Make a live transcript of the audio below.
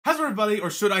everybody, or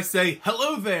should I say,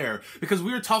 hello there, because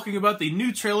we are talking about the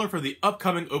new trailer for the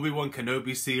upcoming Obi-Wan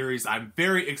Kenobi series. I'm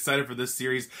very excited for this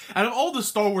series. Out of all the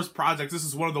Star Wars projects, this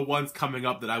is one of the ones coming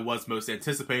up that I was most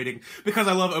anticipating, because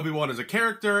I love Obi-Wan as a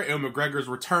character, Ewan McGregor's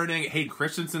returning, Hayden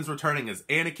Christensen's returning as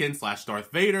Anakin/Darth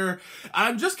Vader.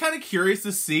 I'm just kind of curious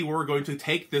to see where we're going to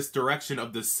take this direction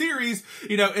of the series,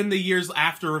 you know, in the years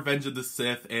after Revenge of the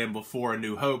Sith and before A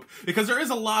New Hope, because there is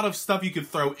a lot of stuff you could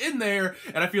throw in there,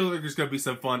 and I feel like there's going to be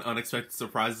some fun, unexpected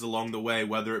surprises along the way,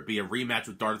 whether it be a rematch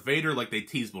with Darth Vader like they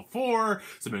teased before,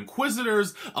 some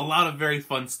Inquisitors, a lot of very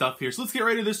fun stuff here. So let's get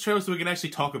right into this trailer so we can actually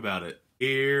talk about it.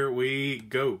 Here we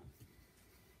go.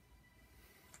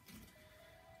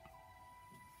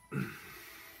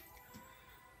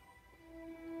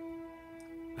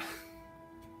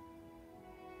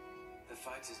 The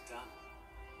fight is done.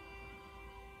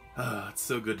 It's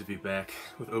so good to be back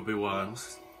with Obi-Wan.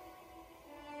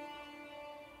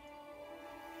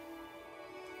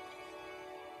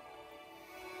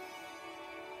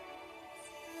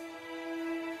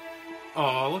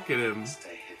 Oh, look at him.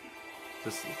 Stay hidden.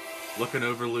 Just looking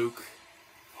over Luke.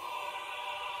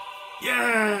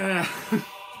 Yeah! The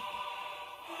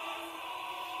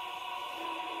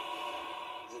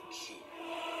key.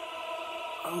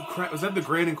 Oh crap, was that the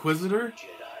Grand Inquisitor?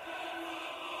 Jedi.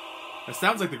 That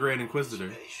sounds like the Grand Inquisitor.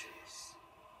 Patience.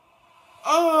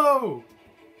 Oh!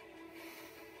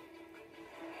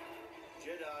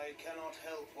 Jedi cannot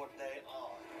help what they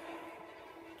are.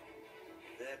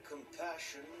 Their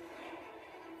compassion.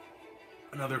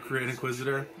 Another Grand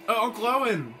Inquisitor. Oh, Uncle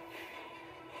Owen!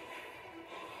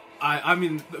 I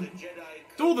mean,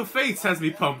 Duel of the Fates has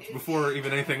me pumped before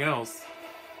even anything else.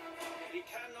 He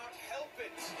cannot help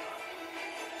it.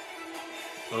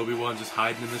 Obi-Wan just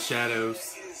hiding in the shadows.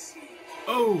 Is he?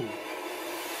 Oh!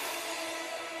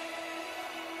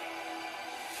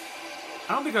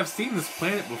 I don't think I've seen this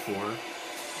planet before.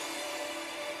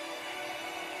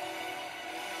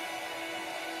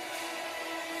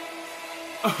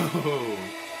 Oh!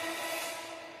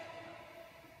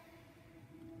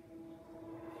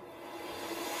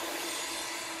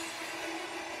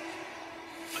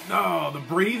 No, the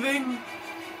breathing?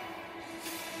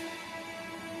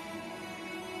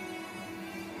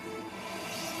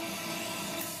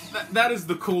 That is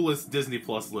the coolest Disney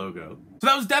Plus logo. So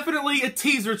that was definitely a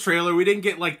teaser trailer. We didn't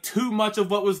get like too much of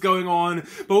what was going on,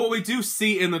 but what we do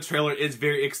see in the trailer is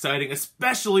very exciting,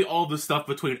 especially all the stuff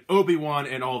between Obi-Wan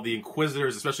and all the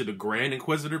Inquisitors, especially the Grand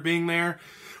Inquisitor being there.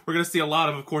 We're going to see a lot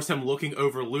of course, him looking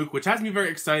over Luke, which has me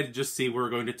very excited to just see where we're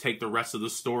going to take the rest of the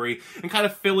story and kind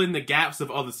of fill in the gaps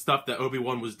of all the stuff that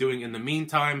Obi-Wan was doing in the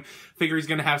meantime. Figure he's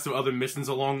going to have some other missions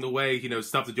along the way, you know,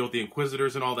 stuff to deal with the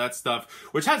Inquisitors and all that stuff,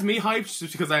 which has me hyped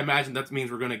just because I imagine that means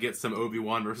we're going to get some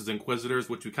Obi-Wan versus Inquisitors,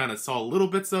 which we kind of saw little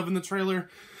bits of in the trailer.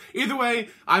 Either way,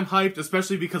 I'm hyped,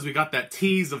 especially because we got that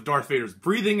tease of Darth Vader's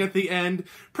breathing at the end.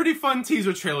 Pretty fun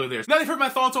teaser trailer there. Now that you've heard my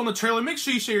thoughts on the trailer, make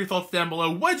sure you share your thoughts down below.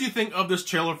 What did you think of this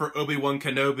trailer for Obi-Wan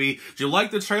Kenobi? Did you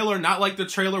like the trailer, not like the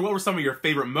trailer? What were some of your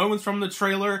favorite moments from the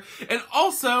trailer? And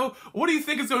also, what do you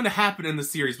think is going to happen in the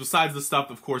series besides the stuff,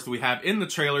 of course, that we have in the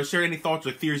trailer? Share any thoughts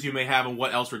or theories you may have on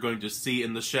what else we're going to see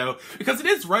in the show, because it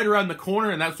is right around the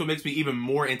corner, and that's what makes me even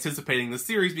more anticipating the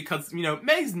series, because, you know,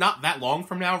 May's not that long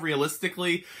from now,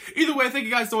 realistically. Either way, thank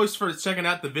you guys so much for checking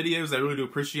out the videos. I really do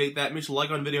appreciate that. Make sure to like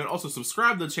on the video and also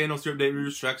subscribe to the channel to update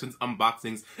reviews, reactions,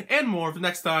 unboxings, and more. For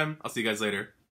next time, I'll see you guys later.